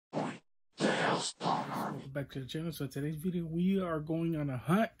Welcome back to the channel. So today's video, we are going on a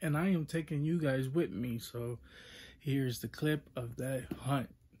hunt and I am taking you guys with me. So here's the clip of that hunt.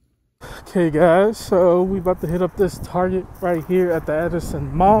 Okay guys, so we about to hit up this Target right here at the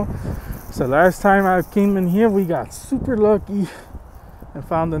Edison Mall. So last time I came in here, we got super lucky and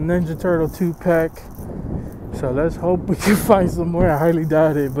found the Ninja Turtle 2-pack. So let's hope we can find some more. I highly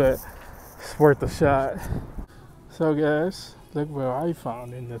doubt it, but it's worth a shot. So guys, look what I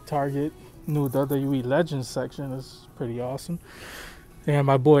found in the Target new WWE Legends section. It's pretty awesome. They have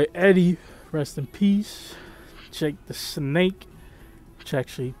my boy Eddie, rest in peace. Jake the Snake, which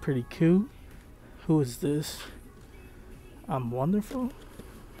actually pretty cute. Who is this? I'm Wonderful.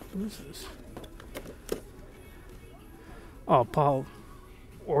 Who is this? Oh, Paul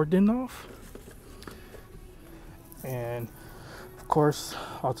Ordinoff. And of course,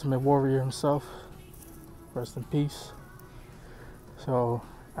 Ultimate Warrior himself. Rest in peace. So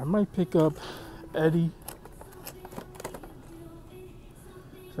I might pick up Eddie.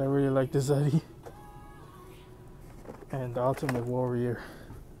 So I really like this Eddie. And the Ultimate Warrior.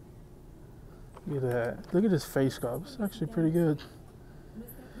 Look at that. Look at his face sculpt. It's actually pretty good.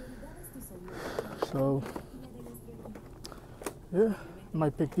 So yeah, I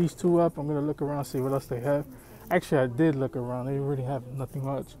might pick these two up. I'm gonna look around, see what else they have. Actually, I did look around. They really have nothing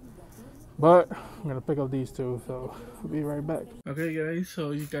much. But I'm gonna pick up these two, so I'll be right back. Okay guys,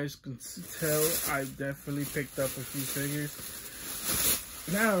 so you guys can tell I definitely picked up a few figures.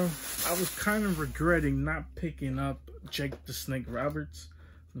 Now, I was kind of regretting not picking up Jake the Snake Roberts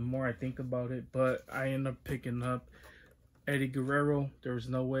the more I think about it, but I ended up picking up Eddie Guerrero. There was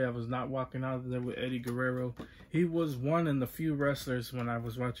no way I was not walking out of there with Eddie Guerrero. He was one of the few wrestlers when I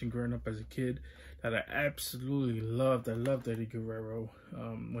was watching growing up as a kid that I absolutely loved. I loved Eddie Guerrero.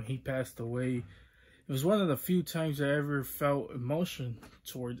 When he passed away, it was one of the few times I ever felt emotion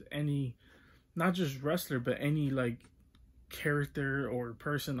towards any, not just wrestler, but any like character or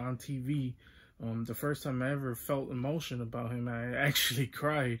person on TV. The first time I ever felt emotion about him, I actually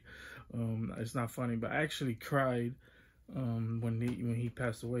cried. It's not funny, but I actually cried when he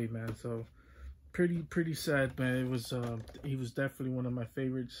passed away, man. So pretty sad, man. It was he was definitely one of my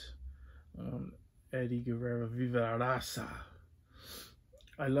favorites. Eddie Guerrero, Viva la Raza.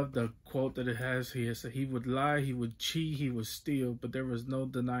 I love the quote that it has here. So he would lie, he would cheat, he would steal, but there was no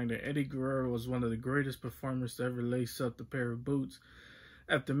denying that Eddie Guerrero was one of the greatest performers to ever lace up the pair of boots.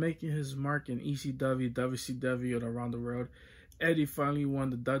 After making his mark in ECW, WCW, and around the world, Eddie finally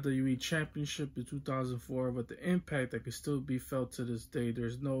won the WWE Championship in 2004 with the impact that can still be felt to this day.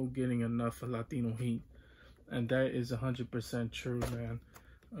 There's no getting enough of Latino heat. And that is 100% true, man.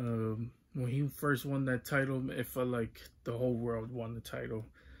 When he first won that title, it felt like the whole world won the title.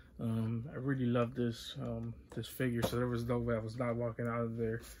 I really love this this figure, so there was no way I was not walking out of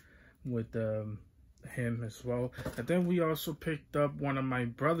there with him as well. And then we also picked up one of my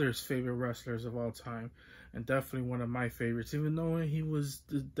brother's favorite wrestlers of all time, and definitely one of my favorites, even though he was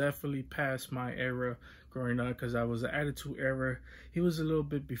definitely past my era growing up, because I was the Attitude Era. He was a little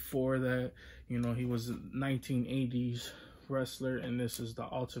bit before that. You know, he was a 1980s wrestler, and this is the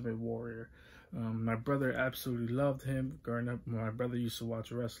Ultimate Warrior. My brother absolutely loved him growing up. My brother used to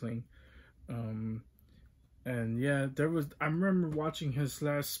watch wrestling. And yeah, I remember watching his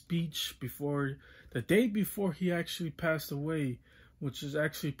last speech the day before he actually passed away, which is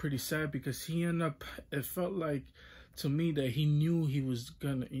actually pretty sad, because he ended up, it felt like to me that he knew he was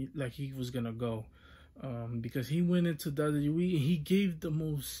gonna go, because he went into WWE and he gave the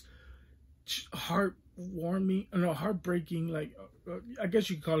most heartbreaking, like I guess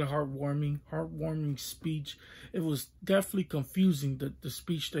you could call it heartwarming speech. It was definitely confusing, the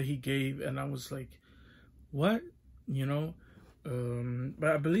speech that he gave, and I was like, what, you know?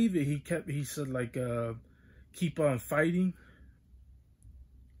 But I believe it. He said like, keep on fighting.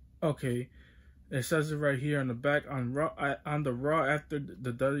 Okay, it says it right here on the back. On the Raw after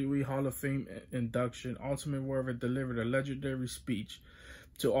the WWE Hall of Fame induction, Ultimate Warrior delivered a legendary speech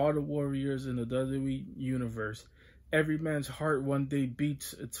to all the warriors in the WWE universe. Every man's heart one day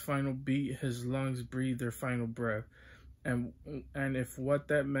beats its final beat. His lungs breathe their final breath. And if what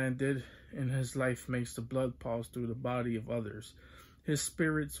that man did in his life makes the blood pulse through the body of others, his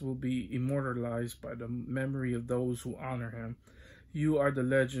spirits will be immortalized by the memory of those who honor him. You are the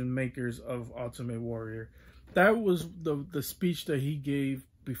legend makers of Ultimate Warrior. That was the speech that he gave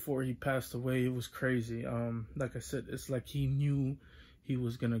before he passed away. It was crazy. Like I said, it's like he knew he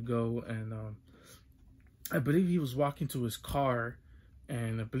was gonna go, and I believe he was walking to his car,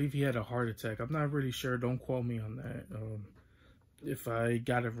 and I believe he had a heart attack. I'm not really sure. Don't quote me on that. If I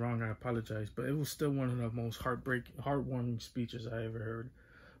got it wrong, I apologize. But it was still one of the most heartwarming speeches I ever heard.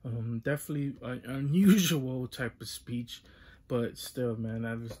 Definitely an unusual type of speech, but still, man,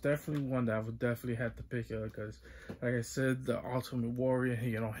 that was definitely one that I would definitely have to pick up because, like I said, the Ultimate Warrior,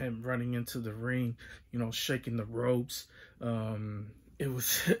 you know, him running into the ring, you know, shaking the ropes, it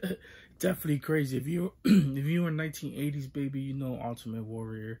was definitely crazy. If you if you were 1980s baby, you know Ultimate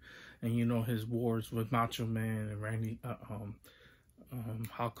Warrior, and you know his wars with Macho Man and Randy,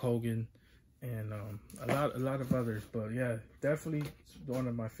 Hulk Hogan, and a lot of others. But yeah, definitely one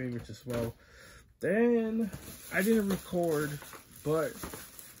of my favorites as well. Then I didn't record, but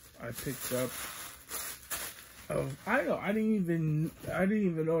I picked up. I didn't even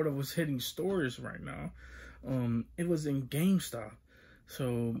know that it was hitting stores right now. It was in GameStop.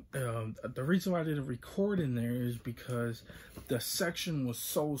 So the reason why I didn't record in there is because the section was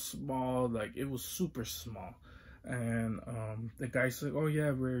so small, like it was super small. And the guy said, oh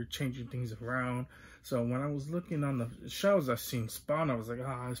yeah, we're changing things around. So when I was looking on the shelves, I seen Spawn. I was like,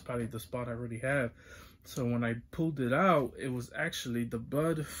 that's probably the Spawn I already have. So when I pulled it out, it was actually the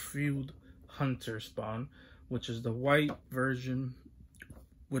Blood-Fueled Hunter Spawn, which is the white version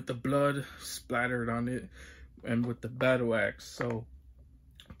with the blood splattered on it and with the battle axe. So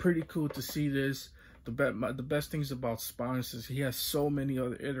pretty cool to see this. The best things about Spawns is he has so many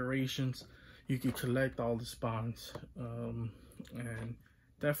other iterations. You can collect all the Spawns, and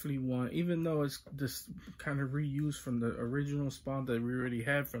definitely one, even though it's this kind of reused from the original Spawn that we already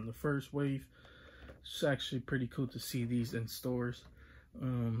had from the first wave. It's actually pretty cool to see these in stores,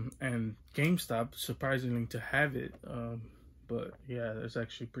 and GameStop surprisingly to have it. But yeah, that's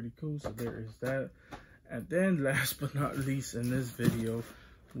actually pretty cool. So there is that. And then last but not least in this video,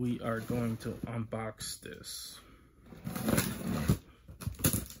 we are going to unbox this.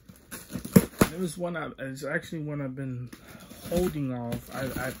 It's actually one I've been holding off.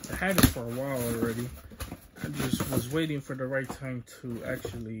 I've had it for a while already. I just was waiting for the right time to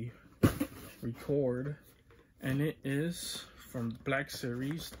actually record. And it is from the Black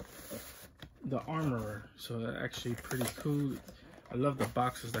Series, the Armorer. So that's actually pretty cool. I love the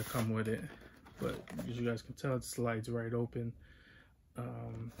boxes that come with it. But as you guys can tell, it slides right open.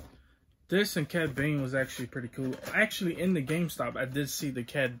 This and Cad Bane was actually pretty cool. Actually, in the GameStop, I did see the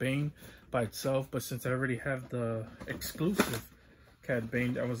Cad Bane by itself, but since I already have the exclusive Cad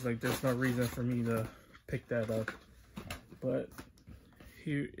Bane, I was like, there's no reason for me to pick that up. But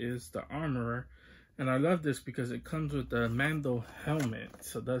here is the Armorer, and I love this because it comes with the Mando helmet,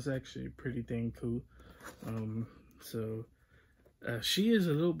 so that's actually pretty dang cool. She is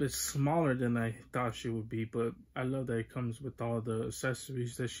a little bit smaller than I thought she would be, but I love that it comes with all the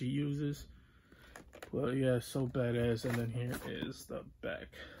accessories that she uses. Well, yeah, so badass. And then here is the back.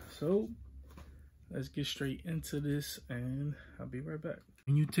 So let's get straight into this, and I'll be right back.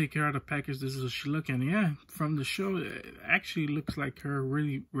 When you take her out of the package, this is what she looking. Yeah, from the show, it actually looks like her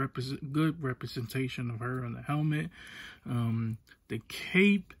really good representation of her on the helmet, the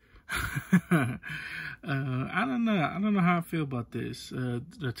cape. I don't know how I feel about this.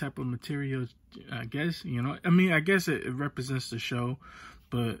 The type of material, I guess, you know, I mean, I guess it represents the show,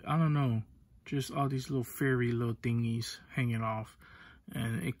 but I don't know, just all these little fairy little thingies hanging off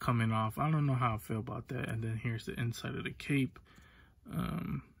and it coming off. I don't know how I feel about that. And then here's the inside of the cape.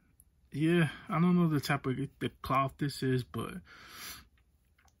 Yeah, I don't know the type of the cloth this is, but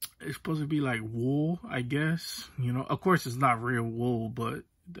it's supposed to be like wool, I guess. You know, of course it's not real wool, but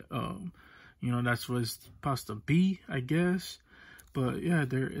you know, that's what it's supposed to be, I guess. But yeah,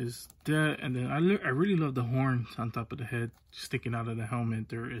 there is that. And then I really love the horns on top of the head sticking out of the helmet.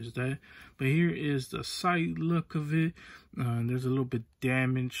 There is that. But here is the side look of it. There's a little bit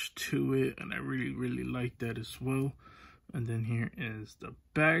damage to it, and I really like that as well. And then here is the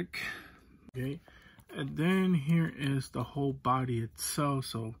back. Okay, and then here is the whole body itself.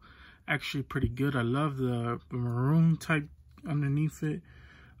 So actually pretty good. I love the maroon type underneath it.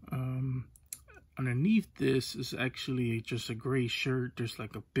 Underneath this is actually just a gray shirt. There's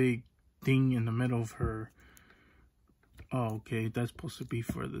like a big thing in the middle of her. Oh, okay, that's supposed to be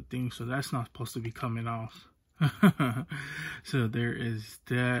for the thing, so that's not supposed to be coming off. So there is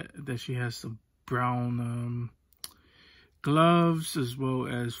that she has some brown gloves, as well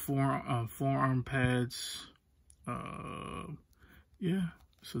as forearm pads. Yeah,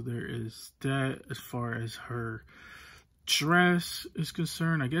 so there is that. As far as her dress is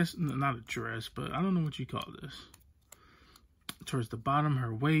concerned, I guess not a dress, but I don't know what you call this. Towards the bottom,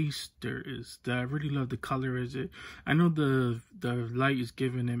 her waist, there is that. I really love the color. Is it? I know the light is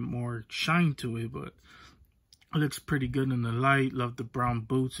giving it more shine to it, but it looks pretty good in the light. Love the brown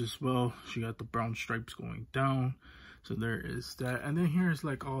boots as well. She got the brown stripes going down. So there is that. And then here's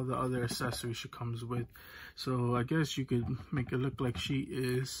like all the other accessories she comes with. So I guess you could make it look like she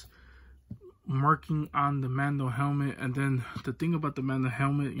is marking on the Mando helmet. And then the thing about the Mando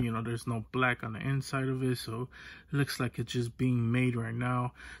helmet, you know, there's no black on the inside of it, so it looks like it's just being made right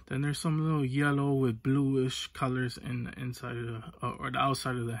now. Then there's some little yellow with bluish colors in the inside of the or the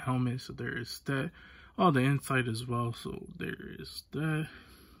outside of the helmet. So there is that. Oh, the inside as well. So there is that.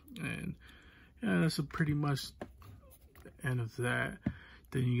 And yeah, that's pretty much the end of that.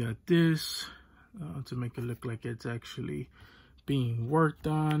 Then you got this to make it look like it's actually being worked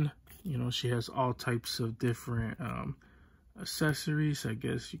on. You know, she has all types of different accessories. I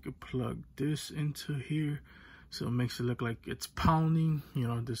guess you could plug this into here, so it makes it look like it's pounding. You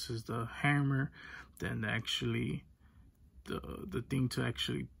know, this is the hammer. Then actually the thing to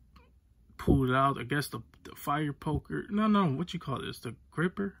actually pull it out. I guess the fire poker. No, what you call this? The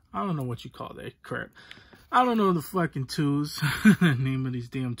gripper? I don't know what you call that crap. I don't know the fucking tools, the name of these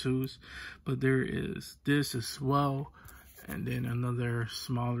damn tools. But there is this as well. And then another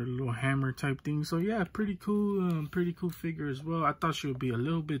smaller little hammer type thing. So yeah, pretty cool figure as well. I thought she would be a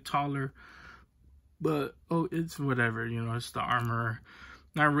little bit taller, but oh, it's whatever, you know, it's the armor.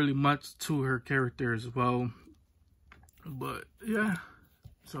 Not really much to her character as well, but yeah.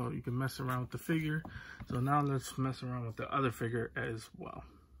 So you can mess around with the figure. So now let's mess around with the other figure as well.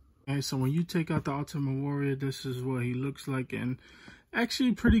 Okay, so when you take out the Ultimate Warrior, this is what he looks like, and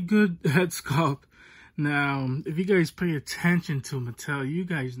actually pretty good head sculpt. Now, if you guys pay attention to Mattel, you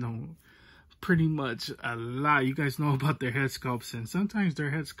guys know pretty much a lot. You guys know about their head sculpts, and sometimes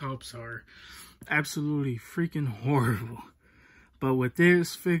their head sculpts are absolutely freaking horrible. But with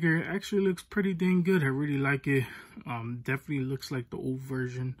this figure, it actually looks pretty dang good. I really like it. Definitely looks like the old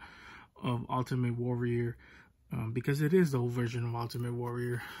version of Ultimate Warrior, because it is the old version of Ultimate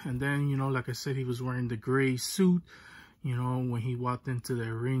Warrior. And then, you know, like I said, he was wearing the gray suit, you know, when he walked into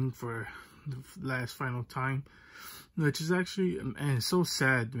the ring for the last final time, which is actually, man, it's so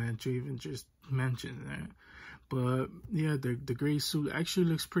sad, man, to even just mention that. But yeah, the gray suit actually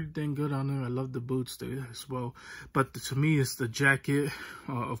looks pretty dang good on him. I love the boots as well, but to me it's the jacket,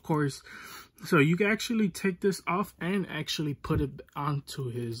 of course. So you can actually take this off and actually put it onto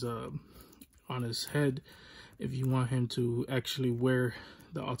his on his head if you want him to actually wear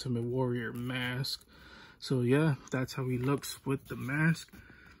the Ultimate Warrior mask. So yeah, that's how he looks with the mask.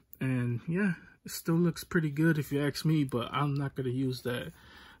 And yeah, it still looks pretty good if you ask me, but I'm not going to use that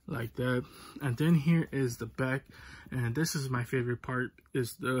like that. And then here is the back, and this is my favorite part,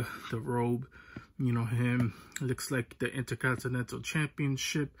 is the robe. You know, him looks like the Intercontinental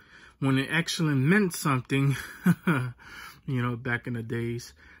Championship when it actually meant something, you know, back in the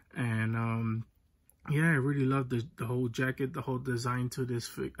days. And yeah, I really love the whole jacket, the whole design to this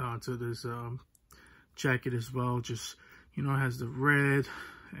jacket as well. Just, you know, it has the red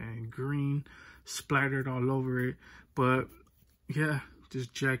and green splattered all over it. But yeah, this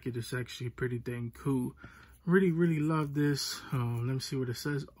jacket is actually pretty dang cool. Really love this. Let me see what it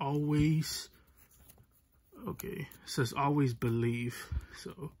says. Always, okay, it says always believe.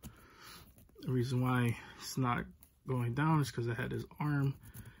 So the reason why it's not going down is because I had his arm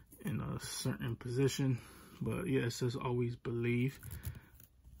in a certain position. But yeah, it says always believe.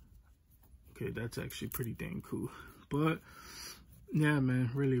 Okay, that's actually pretty dang cool. But yeah, man,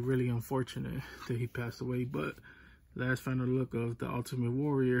 really unfortunate that he passed away. But last final look of the Ultimate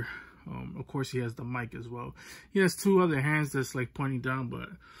Warrior. Of course, he has the mic as well. He has two other hands that's like pointing down, but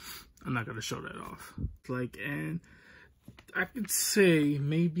I'm not gonna show that off. Like, and I could say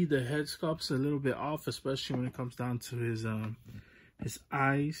maybe the head sculpt's a little bit off, especially when it comes down to his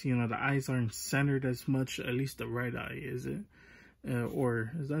eyes. You know, the eyes aren't centered as much. At least the right eye, is it?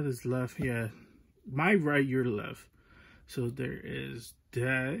 Or is that his left? Yeah, my right, your left. So there is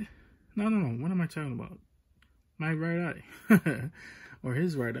that. No, what am I talking about? My right eye. Or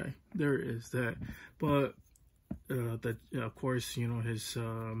his right eye. There is that. But that, of course, you know, his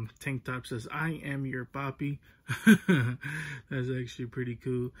tank top says, "I am your papi." That's actually pretty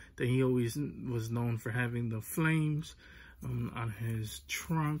cool. Then he always was known for having the flames on his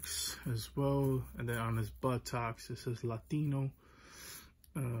trunks as well. And then on his buttocks, it says Latino.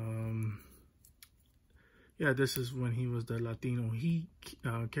 Yeah, this is when he was the Latino Heat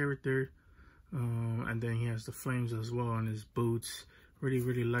character. And then he has the flames as well on his boots.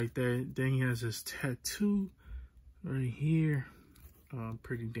 Really like that. Then he has his tattoo right here.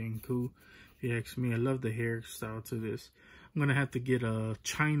 Pretty dang cool. If you ask me, I love the hairstyle to this. I'm gonna have to get a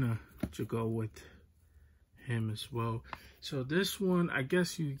China to go with him as well. So this one, I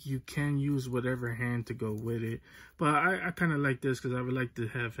guess you can use whatever hand to go with it. But I kind of like this because I would like to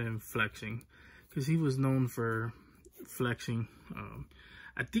have him flexing, because he was known for flexing.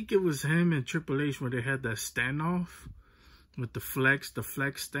 I think it was him and Triple H where they had that standoff with the flex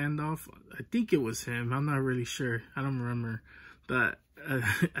standoff. I think it was him. I'm not really sure. I don't remember. But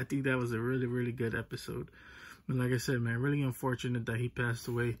I think that was a really, really good episode. But like I said, man, really unfortunate that he passed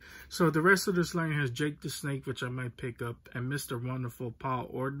away. So the rest of this line has Jake the Snake, which I might pick up, and Mr. Wonderful, Paul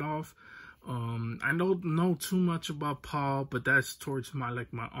Orndorff. I don't know too much about Paul, but that's towards my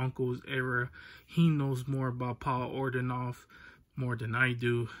uncle's era. He knows more about Paul Orndorff more than I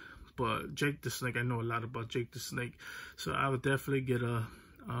do. But Jake the Snake, I know a lot about Jake the Snake. So I would definitely get a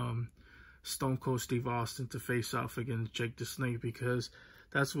Stone Cold Steve Austin to face off against Jake the Snake, because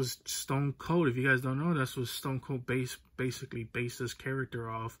that's what Stone Cold, if you guys don't know, that's what Stone Cold basically based his character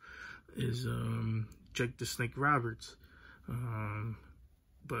off, is Jake the Snake Roberts.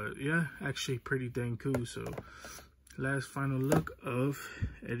 But yeah, actually pretty dang cool. So last final look of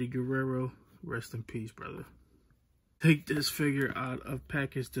Eddie Guerrero. Rest in peace, brother. Take this figure out of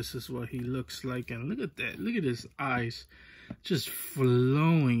package. This is what he looks like, and look at that. Look at his eyes, just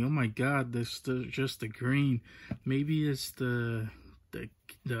flowing. Oh my God, just the green. Maybe it's the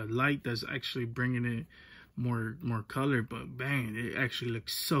light that's actually bringing it more color, but bang, it actually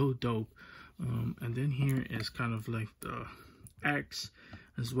looks so dope. And then here is kind of like the X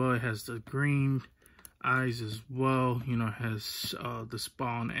as well. It has the green eyes as well. You know, it has the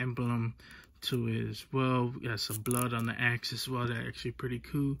Spawn emblem to it as well. It has some blood on the axe as well. That's actually pretty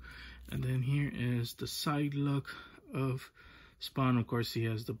cool. And then here is the side look of Spawn. Of course, he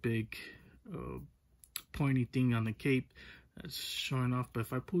has the big pointy thing on the cape that's showing off. But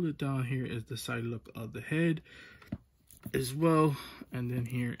if I pull it down, here is the side look of the head as well. And then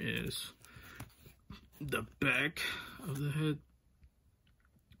here is the back of the head.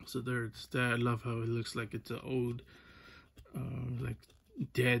 So there's that. I love how it looks like it's an old like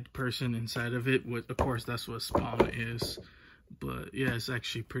dead person inside of it. Of course, that's what Spawn is. But yeah, it's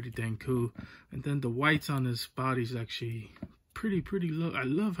actually pretty dang cool. And then the whites on his body is actually pretty low. I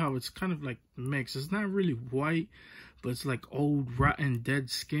love how it's kind of like mixed. It's not really white, but it's like old rotten dead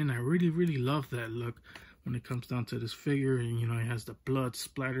skin. I really love that look when it comes down to this figure. And you know, it has the blood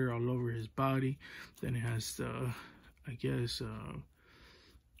splatter all over his body. Then it has the, I guess,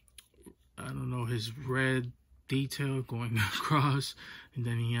 I don't know, his red detail going across, and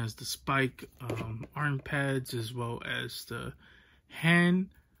then he has the spike arm pads, as well as the hand,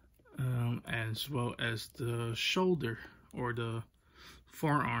 as well as the shoulder or the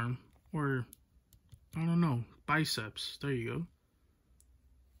forearm, or I don't know, biceps. There you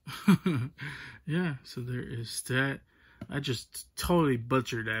go. Yeah, so there is that. I just totally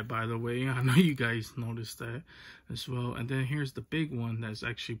butchered that, by the way. I know you guys noticed that as well. And then here's the big one that's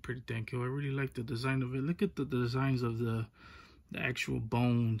actually pretty dang cool. I really like the design of it. Look at the designs of the actual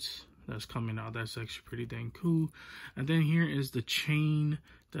bones that's coming out. That's actually pretty dang cool. And then here is the chain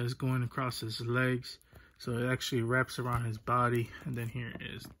that's going across his legs. So it actually wraps around his body. And then here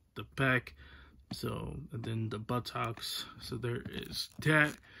is the back. So, and then the buttocks. So there is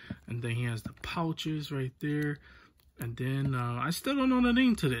that. And then he has the pouches right there. And then I still don't know the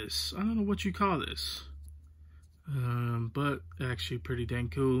name to this. I don't know what you call this. But actually pretty dang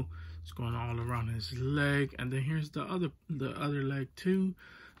cool. It's going all around his leg. And then here's the other leg too.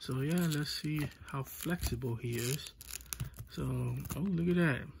 So yeah, let's see how flexible he is. So, oh, look at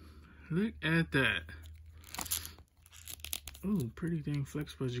that. Look at that. Oh, pretty dang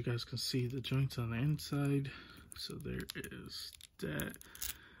flexible, as you guys can see the joints on the inside. So there is that.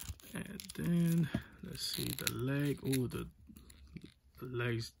 And then let's see the leg. Oh, the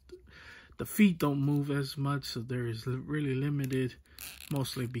legs, the feet don't move as much, so there is really limited,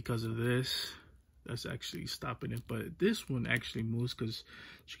 mostly because of this. That's actually stopping it. But this one actually moves, because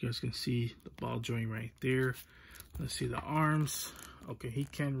you guys can see the ball joint right there. Let's see the arms. Okay, he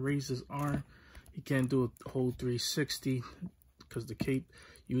can raise his arm. He can't do a whole 360 because the cape,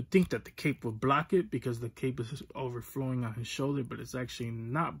 you would think that the cape would block it because the cape is overflowing on his shoulder, but it's actually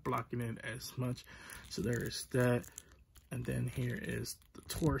not blocking it as much. So there is that. And then here is the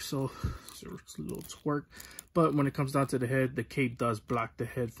torso. So it's a little twerk. But when it comes down to the head, the cape does block the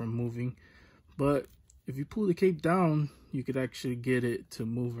head from moving. But if you pull the cape down, you could actually get it to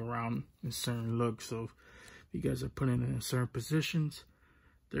move around in certain looks. So if you guys are putting it in certain positions,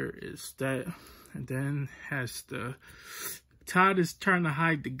 there is that. And then has the, Todd is trying to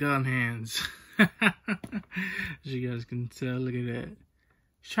hide the gun hands. As you guys can tell, look at that.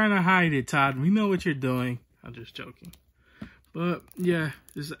 He's trying to hide it, Todd. We know what you're doing. I'm just joking. But yeah,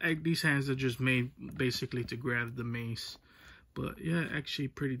 these hands are just made basically to grab the mace. But yeah, actually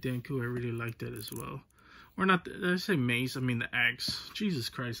pretty dang cool. I really like that as well. or not. I say mace. I mean the axe. Jesus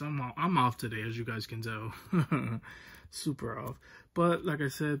Christ, I'm off today, as you guys can tell. Super off. But like I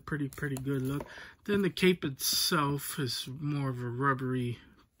said, pretty good look. Then the cape itself is more of a rubbery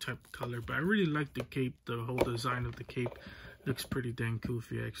type of color, but I really like the cape. The whole design of the cape looks pretty dang cool,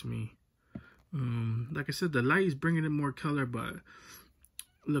 if you ask me. Like I said, the light is bringing in more color, but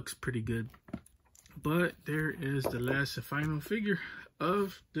looks pretty good. But there is the last and final figure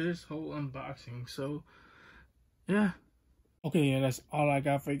of this whole unboxing. So yeah, okay, yeah, that's all I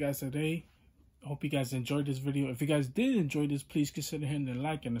got for you guys today. Hope you guys enjoyed this video. If you guys did enjoy this, please consider hitting the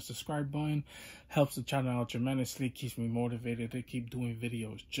like and the subscribe button. Helps the channel out tremendously, keeps me motivated to keep doing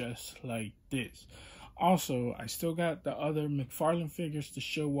videos just like this. Also, I still got the other McFarlane figures to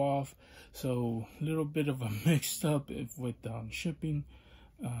show off, so a little bit of a mixed up with shipping.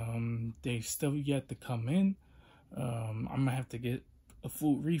 They still yet to come in. I'm gonna have to get a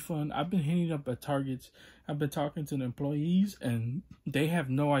full refund. I've been hitting up at Targets. I've been talking to the employees, and they have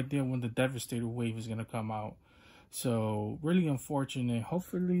no idea when the Devastator wave is gonna come out. So really unfortunate.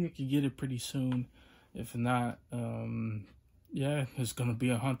 Hopefully I can get it pretty soon. If not, yeah, it's gonna be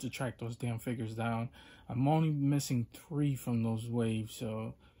a hunt to track those damn figures down. I'm only missing 3 from those waves,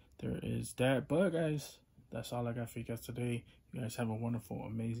 so there is that. But guys, that's all I got for you guys today. You guys have a wonderful,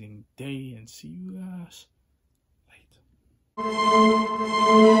 amazing day, and see you guys later.